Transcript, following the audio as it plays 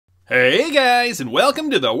Hey guys, and welcome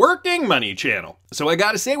to the Working Money channel. So I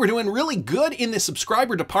gotta say, we're doing really good in the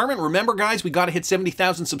subscriber department. Remember guys, we gotta hit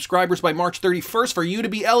 70,000 subscribers by March 31st for you to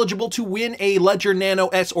be eligible to win a Ledger Nano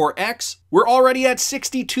S or X. We're already at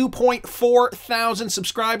 62.4 thousand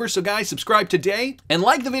subscribers, so guys, subscribe today. And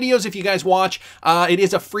like the videos if you guys watch. It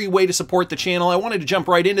is a free way to support the channel. I wanted to jump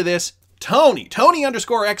right into this. Tony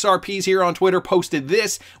underscore XRPs here on Twitter posted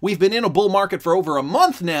this. We've been in a bull market for over a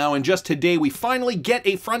month now, and just today we finally get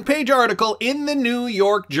a front page article in the New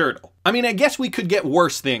York Journal. I mean, I guess we could get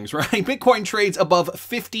worse things, right? Bitcoin trades above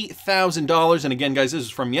 $50,000. And again, guys, this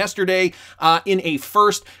is from yesterday. In a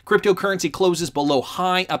first, cryptocurrency closes below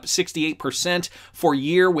high, up 68% for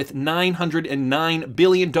year with $909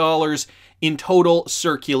 billion in total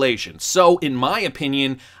circulation. So in my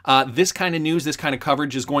opinion, this kind of news, this kind of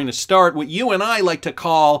coverage is going to start what you and I like to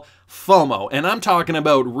call FOMO, and I'm talking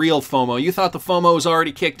about real FOMO. You thought the FOMO was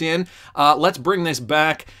already kicked in? Let's bring this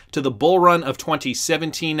back to the bull run of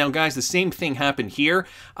 2017. Now guys, the same thing happened here.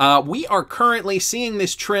 We are currently seeing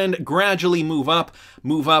this trend gradually move up,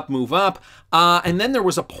 move up, move up. And then there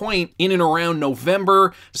was a point in and around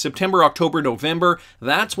November, September, October, November.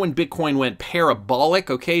 That's when Bitcoin went parabolic,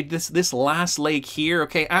 okay? This last leg here,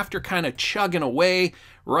 okay, after kind of chugging away,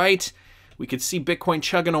 right? We could see Bitcoin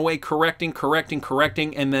chugging away, correcting,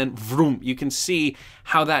 and then vroom. You can see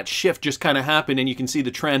how that shift just kind of happened, and you can see the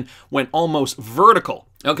trend went almost vertical.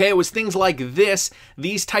 Okay, it was things like this,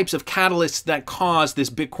 these types of catalysts that caused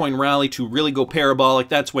this Bitcoin rally to really go parabolic.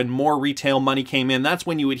 That's when more retail money came in. That's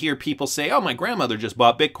when you would hear people say, oh, my grandmother just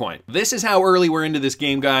bought Bitcoin. This is how early we're into this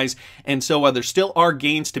game, guys. And so there still are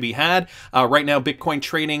gains to be had. Right now, Bitcoin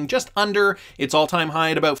trading just under its all-time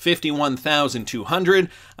high at about 51,200.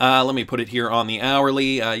 Let me put it here on the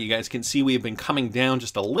hourly. You guys can see we have been coming down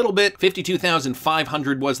just a little bit.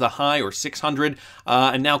 52,500 was the high, or 600,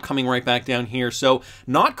 and now coming right back down here. So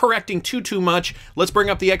not correcting too much. Let's bring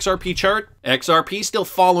up the XRP chart. XRP still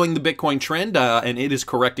following the Bitcoin trend, and it is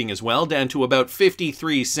correcting as well, down to about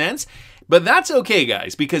 53 cents. But that's okay,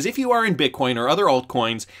 guys, because if you are in Bitcoin or other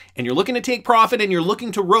altcoins and you're looking to take profit and you're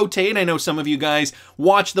looking to rotate, I know some of you guys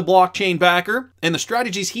watch the Blockchain Backer, and the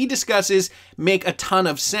strategies he discusses make a ton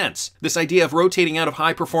of sense. This idea of rotating out of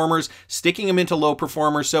high performers, sticking them into low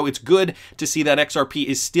performers, so it's good to see that XRP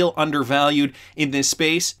is still undervalued in this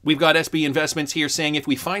space. We've got SB Investments here saying if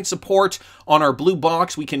we find support on our blue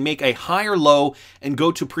box, we can make a higher low and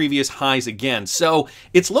go to previous highs again. So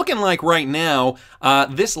it's looking like right now,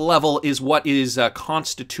 this level is what is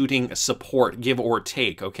constituting support, give or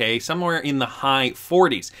take, okay? Somewhere in the high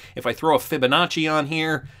 40s. If I throw a Fibonacci on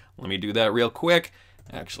here, let me do that real quick.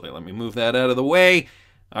 Actually, let me move that out of the way.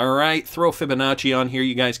 All right, throw Fibonacci on here.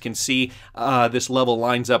 You guys can see this level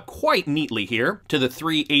lines up quite neatly here to the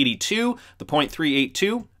 382, the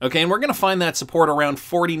 0.382. Okay, and we're going to find that support around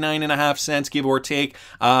 49.5 cents, give or take.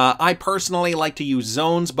 I personally like to use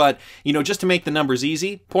zones, but, you know, just to make the numbers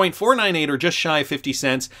easy, 0.498 or just shy of 50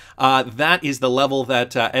 cents, that is the level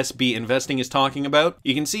that SB Investing is talking about.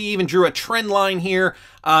 You can see he even drew a trend line here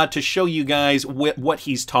to show you guys what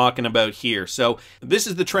he's talking about here. So this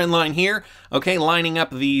is the trend line here, okay, lining up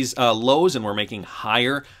these lows, and we're making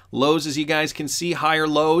higher lows, as you guys can see, higher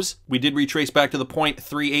lows. We did retrace back to the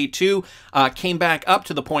 0.382, came back up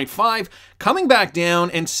to the 0.5, coming back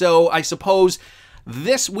down, and so I suppose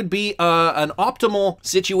this would be an optimal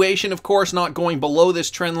situation, of course, not going below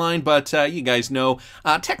this trend line, but you guys know,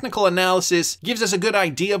 technical analysis gives us a good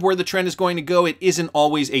idea of where the trend is going to go. It isn't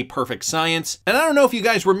always a perfect science. And I don't know if you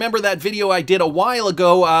guys remember that video I did a while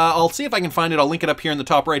ago. I'll see if I can find it. I'll link it up here in the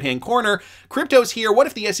top right-hand corner. Crypto's here. What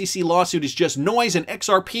if the SEC lawsuit is just noise and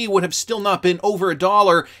XRP would have still not been over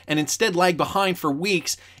 $1 and instead lagged behind for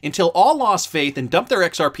weeks until all lost faith and dumped their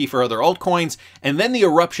XRP for other altcoins, and then the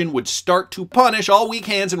eruption would start to punish all weak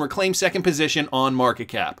hands and reclaim second position on market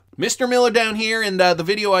cap. Mr. Miller down here, and the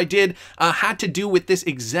video I did had to do with this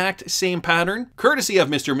exact same pattern, courtesy of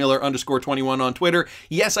Mr. Miller _21 on Twitter.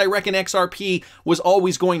 Yes, I reckon XRP was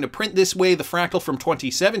always going to print this way. The fractal from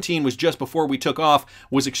 2017 was just before we took off,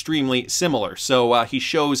 was extremely similar. So he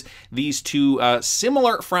shows these two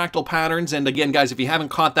similar fractal patterns. And again, guys, if you haven't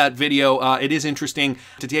caught that video, it is interesting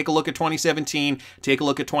to take a look at 2017, take a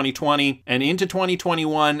look at 2020, and into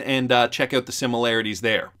 2021, and check out the similarities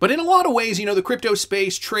there. But in a lot of ways, you know, the crypto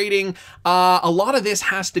space, trading, a lot of this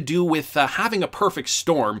has to do with having a perfect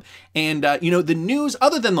storm. And, you know, the news,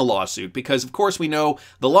 other than the lawsuit, because of course we know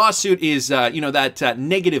the lawsuit is, you know, that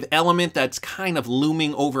negative element that's kind of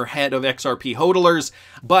looming overhead of XRP hodlers.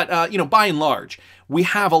 But, you know, by and large, we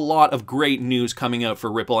have a lot of great news coming out for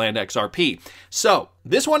Ripple and XRP. So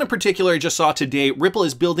this one in particular I just saw today, Ripple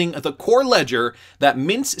is building the core ledger that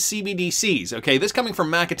mints CBDCs. Okay, this coming from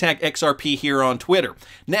MACKATTACKXRP here on Twitter.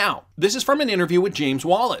 Now, this is from an interview with James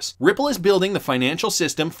Wallace. Ripple is building the financial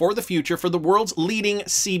system for the future for the world's leading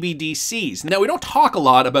CBDCs. Now, we don't talk a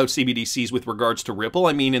lot about CBDCs with regards to Ripple.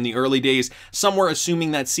 I mean, in the early days, some were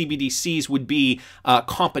assuming that CBDCs would be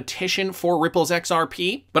competition for Ripple's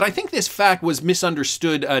XRP. But I think this fact was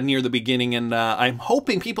misunderstood near the beginning, and I'm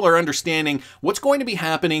hoping people are understanding what's going to be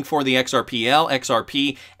happening for the XRPL,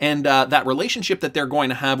 XRP, and that relationship that they're going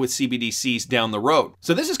to have with CBDCs down the road.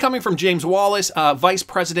 So this is coming from James Wallace, Vice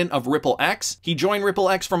President of Ripple X. He joined Ripple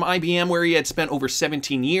X from IBM, where he had spent over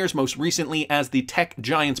 17 years, most recently as the tech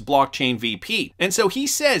giant's blockchain VP. And so he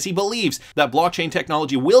says he believes that blockchain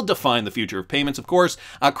technology will define the future of payments. Of course,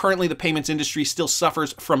 currently the payments industry still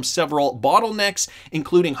suffers from several bottlenecks,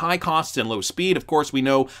 including high costs and low speed. Of course, we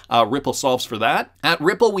know Ripple solves for that. At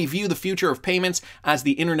Ripple, we view the future of payments as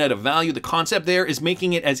the internet of value. The concept there is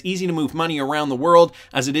making it as easy to move money around the world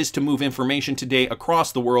as it is to move information today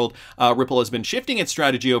across the world. Ripple has been shifting its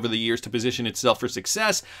strategy over the years to position itself for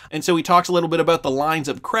success. And so he talks a little bit about the lines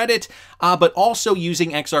of credit, but also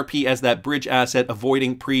using XRP as that bridge asset,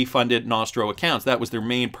 avoiding pre-funded Nostro accounts. That was their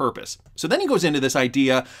main purpose. So then he goes into this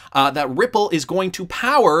idea that Ripple is going to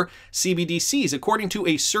power CBDCs. According to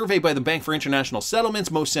a survey by the Bank for International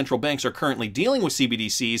Settlements, most central banks are currently dealing with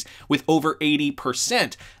CBDCs with over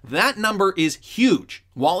 80%. That number is huge.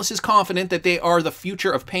 Wallace is confident that they are the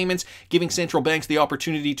future of payments, giving central banks the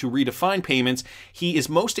opportunity to redefine payments. He is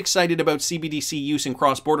most excited about CBDC use in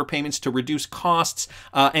cross-border payments to reduce costs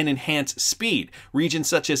and enhance speed. Regions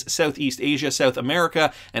such as Southeast Asia, South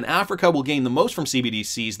America, and Africa will gain the most from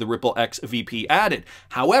CBDCs, the Ripple X VP added.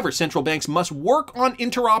 However, central banks must work on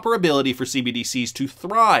interoperability for CBDCs to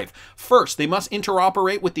thrive. First, they must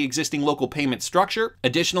interoperate with the existing local payment structure.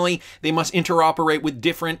 Additionally, they must interoperate with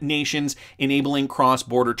different nations, enabling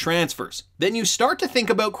cross-border transfers. Then you start to think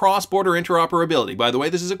about cross-border interoperability. By the way,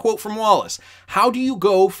 this is a quote from Wallace. How do you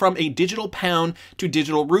go from a digital pound to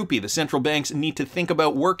digital rupee? The central banks need to think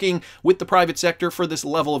about working with the private sector for this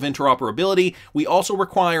level of interoperability. We also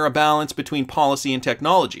require a balance between policy and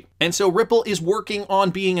technology. And so Ripple is working on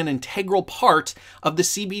being an integral part of the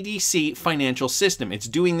CBDC financial system. It's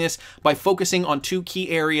doing this by focusing on two key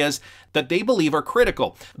areas that they believe are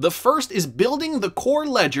critical. The first is building the core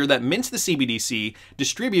ledger that mints the CBDC,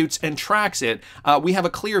 distributes, and tracks it. We have a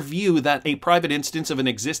clear view that a private instance of an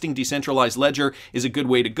existing decentralized ledger is a good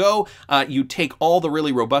way to go. You take all the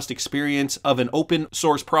really robust experience of an open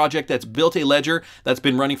source project that's built a ledger that's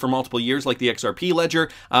been running for multiple years, like the XRP ledger.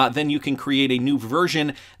 Then you can create a new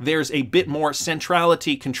version. There's a bit more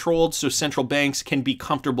centrality controlled so central banks can be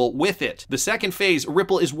comfortable with it. The second phase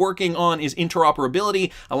Ripple is working on is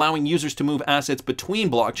interoperability, allowing users to move assets between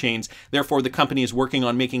blockchains. Therefore, the company is working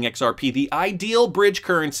on making XRP the ideal bridge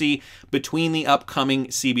currency between the upcoming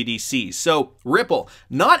CBDCs. So Ripple,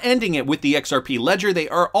 not ending it with the XRP ledger, they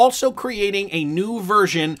are also creating a new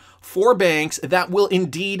version for banks that will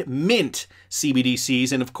indeed mint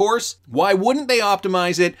CBDCs. And of course, why wouldn't they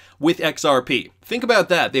optimize it with XRP? Think about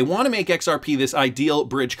that. They want to make XRP this ideal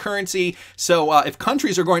bridge currency. So if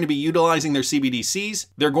countries are going to be utilizing their CBDCs,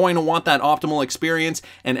 they're going to want that optimal experience,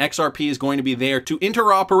 and XRP is going to be there to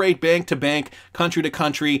interoperate bank to bank, country to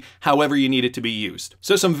country, however you need it to be used.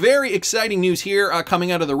 So some very exciting news here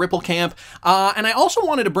coming out of the Ripple camp. And I also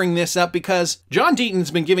wanted to bring this up because John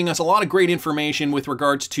Deaton's been giving us a lot of great information with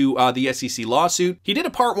regards to the SEC lawsuit. He did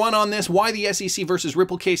a part 1 on this, why the SEC versus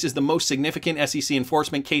Ripple case is the most significant SEC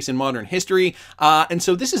enforcement case in modern history. And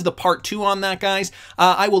so this is the part 2 on that, guys.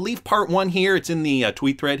 I will leave part 1 here. It's in the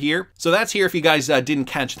tweet thread here. So that's here if you guys didn't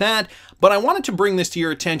catch that. But I wanted to bring this to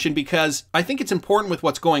your attention because I think it's important with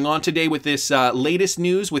what's going on today with this latest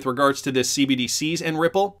news with regards to this CBDCs and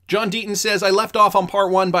Ripple. John Deaton says, I left off on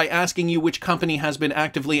part 1 by asking you which company has been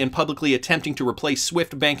actively and publicly attempting to replace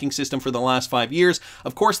SWIFT banking system for the last 5 years.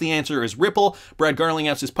 Of course, the answer is Ripple. Brad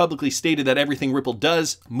Garlinghouse has publicly stated that everything Ripple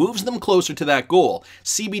does moves them closer to that goal.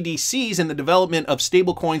 CBDCs and the development of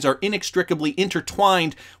stablecoins are inextricably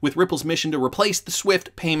intertwined with Ripple's mission to replace the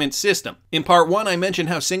SWIFT payment system. In part 1, I mentioned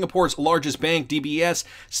how Singapore's largest bank, DBS,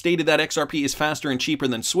 stated that XRP is faster and cheaper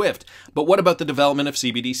than SWIFT. But what about the development of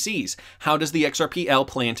CBDCs? How does the XRPL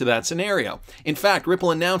play into that scenario? In fact,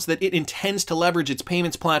 Ripple announced that it intends to leverage its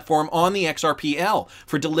payments platform on the XRPL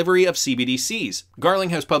for delivery of CBDCs.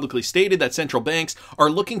 Garlinghouse publicly stated that central banks are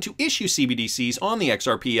looking to issue CBDCs on the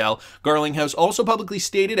XRPL. Garlinghouse also publicly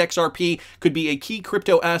stated XRP could be a key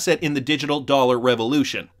crypto asset in the digital dollar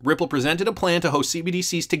revolution. Ripple presented a plan to host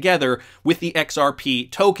CBDCs together with the XRP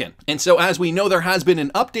token. And so as we know, there has been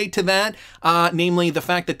an update to that, namely the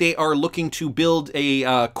fact that they are looking to build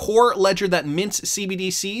a core ledger that mints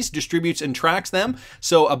CBDCs, distributes and tracks them.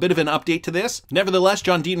 So a bit of an update to this. Nevertheless,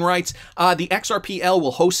 John Deaton writes, the XRPL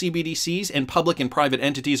will host CBDCs and public and private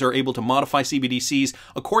entities are able to modify CBDCs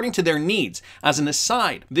according to their needs. As an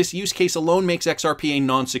aside, this use case alone makes XRP a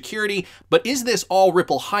non-security, but is this all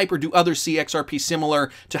Ripple hype, or do others see XRP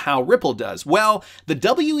similar to how Ripple does? Well, the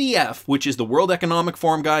WEF, which is the World Economic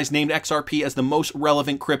Forum, guys, named XRP as the most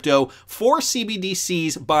relevant crypto for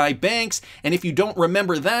CBDCs by banks, and if you don't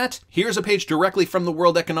remember that, here's a page directly from the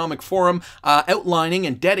World Economic Forum outlining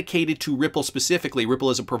and dedicated to Ripple specifically.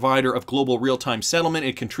 Ripple is a provider of global real-time settlement.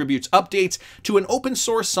 It contributes updates to an open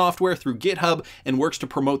source software through GitHub and works to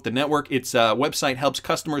promote the network. Its website helps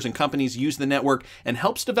customers and companies use the network and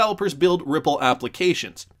helps developers build Ripple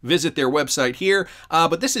applications. Visit their website here,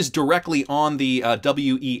 but this is directly on the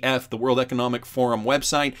WEF, the World Economic Forum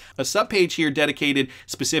website, a subpage here dedicated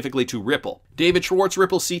specifically to Ripple. David Schwartz,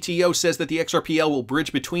 Ripple CTO, says that the XRPL will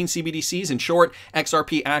bridge between CBDCs. In short,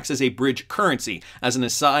 XRP acts as a bridge currency. As an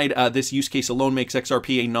aside, this use case alone makes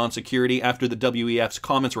XRP a non-security. After the WEF's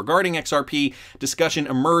comments regarding XRP, discussion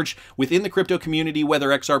emerged within the crypto community whether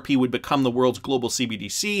XRP would become the world's global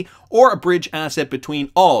CBDC or a bridge asset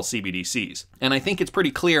between all CBDCs. And I think it's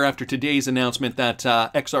pretty clear after today's announcement that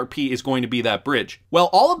XRP is going to be that bridge. Well,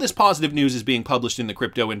 all of this positive news is being published in the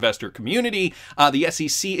crypto investor community. The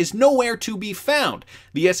SEC is nowhere to be found.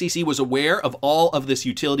 The SEC was aware of all of this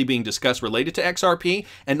utility being discussed related to XRP,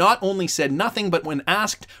 and not only said nothing, but when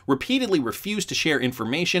asked, repeatedly refused to share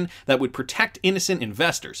information that would protect innocent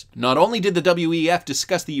investors. Not only did the WEF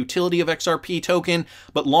discuss the utility of XRP token,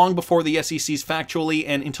 but long before the SEC's factually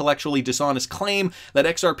and intellectually dishonest claim that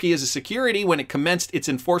XRP is a security when it commenced its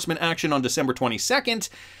enforcement action on December 22nd,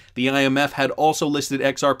 the IMF had also listed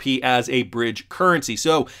XRP as a bridge currency.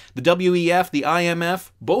 So the WEF, the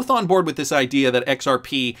IMF, both on board with this idea that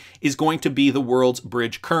XRP is going to be the world's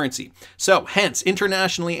bridge currency. So hence,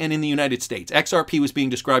 internationally and in the United States, XRP was being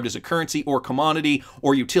described as a currency or commodity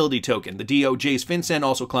or utility token. The DOJ's FinCEN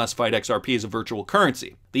also classified XRP as a virtual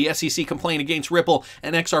currency. The SEC complained against Ripple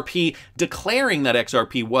and XRP, declaring that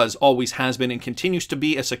XRP was, always has been, and continues to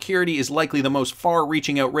be a security is likely the most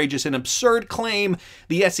far-reaching, outrageous, and absurd claim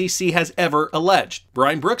the SEC has ever alleged.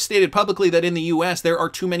 Brian Brooks stated publicly that in the US there are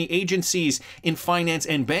too many agencies in finance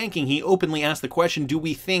and banking. He openly asked the question, do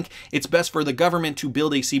we think it's best for the government to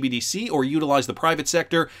build a CBDC or utilize the private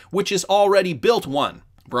sector, which has already built one?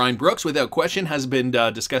 Brian Brooks, without question, has been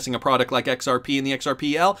discussing a product like XRP and the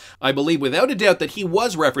XRPL. I believe without a doubt that he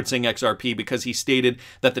was referencing XRP because he stated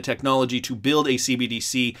that the technology to build a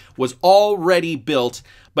CBDC was already built,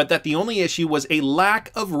 but that the only issue was a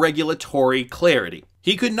lack of regulatory clarity.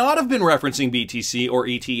 He could not have been referencing BTC or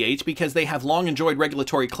ETH because they have long enjoyed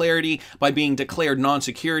regulatory clarity by being declared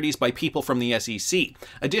non-securities by people from the SEC.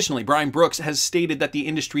 Additionally, Brian Brooks has stated that the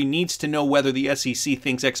industry needs to know whether the SEC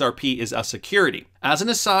thinks XRP is a security. As an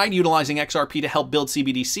aside, utilizing XRP to help build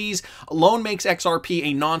CBDCs alone makes XRP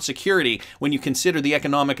a non-security. When you consider the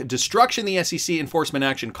economic destruction the SEC enforcement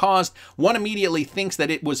action caused, one immediately thinks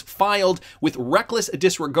that it was filed with reckless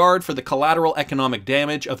disregard for the collateral economic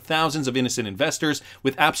damage of thousands of innocent investors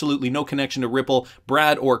with absolutely no connection to Ripple,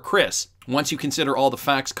 Brad, or Chris. Once you consider all the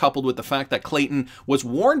facts coupled with the fact that Clayton was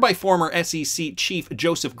warned by former SEC Chief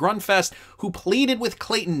Joseph Grunfest, who pleaded with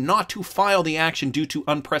Clayton not to file the action due to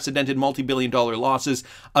unprecedented multi-billion-dollar losses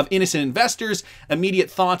of innocent investors,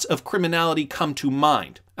 immediate thoughts of criminality come to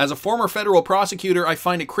mind. As a former federal prosecutor, I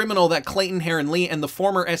find it criminal that Clayton Heron-Lee and the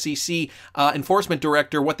former SEC enforcement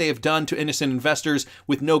director, what they have done to innocent investors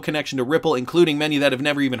with no connection to Ripple, including many that have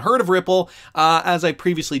never even heard of Ripple. As I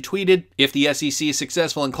previously tweeted, if the SEC is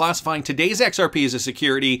successful in classifying today's XRP as a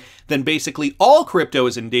security, then basically all crypto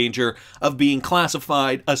is in danger of being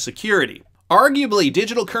classified a security. Arguably,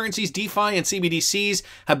 digital currencies, DeFi, and CBDCs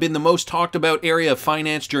have been the most talked about area of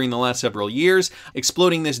finance during the last several years.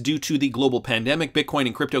 Exploding this due to the global pandemic, Bitcoin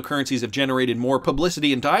and cryptocurrencies have generated more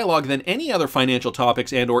publicity and dialogue than any other financial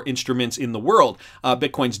topics and or instruments in the world.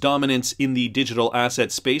 Bitcoin's dominance in the digital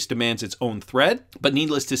asset space demands its own thread. But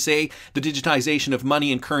needless to say, the digitization of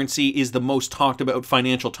money and currency is the most talked about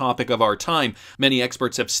financial topic of our time. Many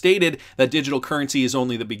experts have stated that digital currency is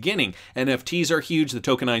only the beginning. NFTs are huge, the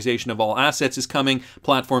tokenization of all assets assets is coming.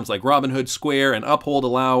 Platforms like Robinhood, Square, and Uphold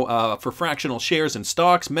allow for fractional shares in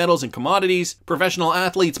stocks, metals, and commodities. Professional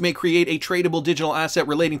athletes may create a tradable digital asset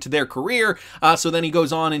relating to their career. So then he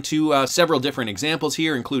goes on into several different examples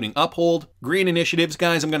here, including Uphold. Green initiatives,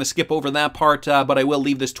 guys, I'm going to skip over that part, but I will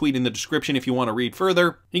leave this tweet in the description if you want to read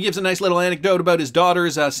further. He gives a nice little anecdote about his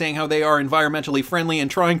daughters, saying how they are environmentally friendly and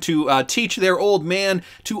trying to teach their old man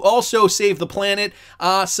to also save the planet.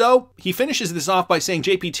 So he finishes this off by saying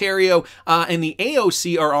JP Terrio and the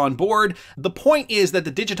AOC are on board. The point is that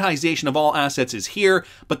the digitization of all assets is here,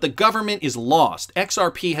 but the government is lost.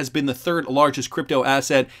 XRP has been the third largest crypto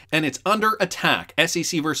asset, and it's under attack.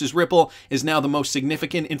 SEC versus Ripple is now the most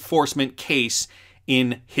significant enforcement case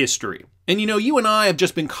in history. And you know, you and I have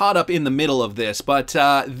just been caught up in the middle of this, but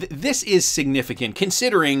this is significant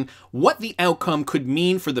considering what the outcome could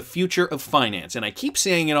mean for the future of finance. And I keep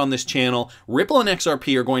saying it on this channel, Ripple and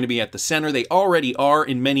XRP are going to be at the center. They already are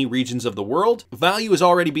in many regions of the world. Value is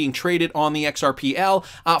already being traded on the XRPL.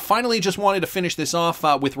 Finally, just wanted to finish this off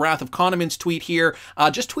with WKAHNEMAN's tweet here.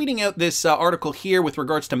 Just tweeting out this article here with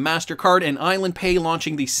regards to MasterCard and Island Pay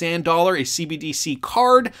launching the Sand Dollar, a CBDC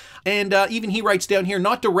card. And even he writes down here,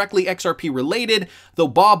 not directly XRP related, though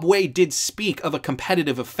Bob Way did speak of a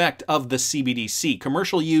competitive effect of the CBDC.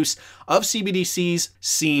 Commercial use of CBDCs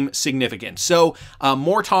seem significant. So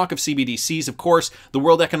more talk of CBDCs, of course, the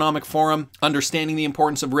World Economic Forum, understanding the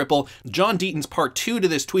importance of Ripple. John Deaton's part 2 to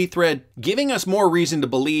this tweet thread, giving us more reason to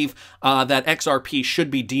believe that XRP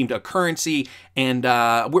should be deemed a currency. And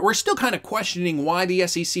we're still kind of questioning why the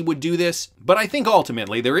SEC would do this. But I think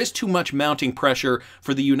ultimately there is too much mounting pressure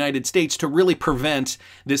for the United States to really prevent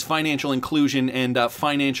this financial inclusion and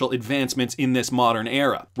financial advancements in this modern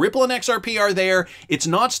era. Ripple and XRP are there. It's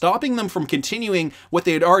not stopping them from continuing what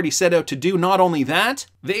they had already set out to do. Not only that,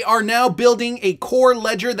 they are now building a core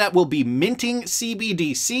ledger that will be minting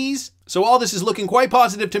CBDCs. So all this is looking quite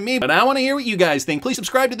positive to me, but I want to hear what you guys think. Please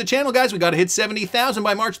subscribe to the channel, guys. We got to hit 70,000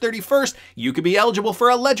 by March 31st. You could be eligible for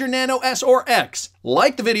a Ledger Nano S or X.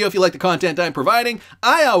 Like the video if you like the content I'm providing.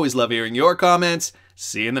 I always love hearing your comments.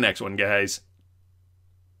 See you in the next one, guys.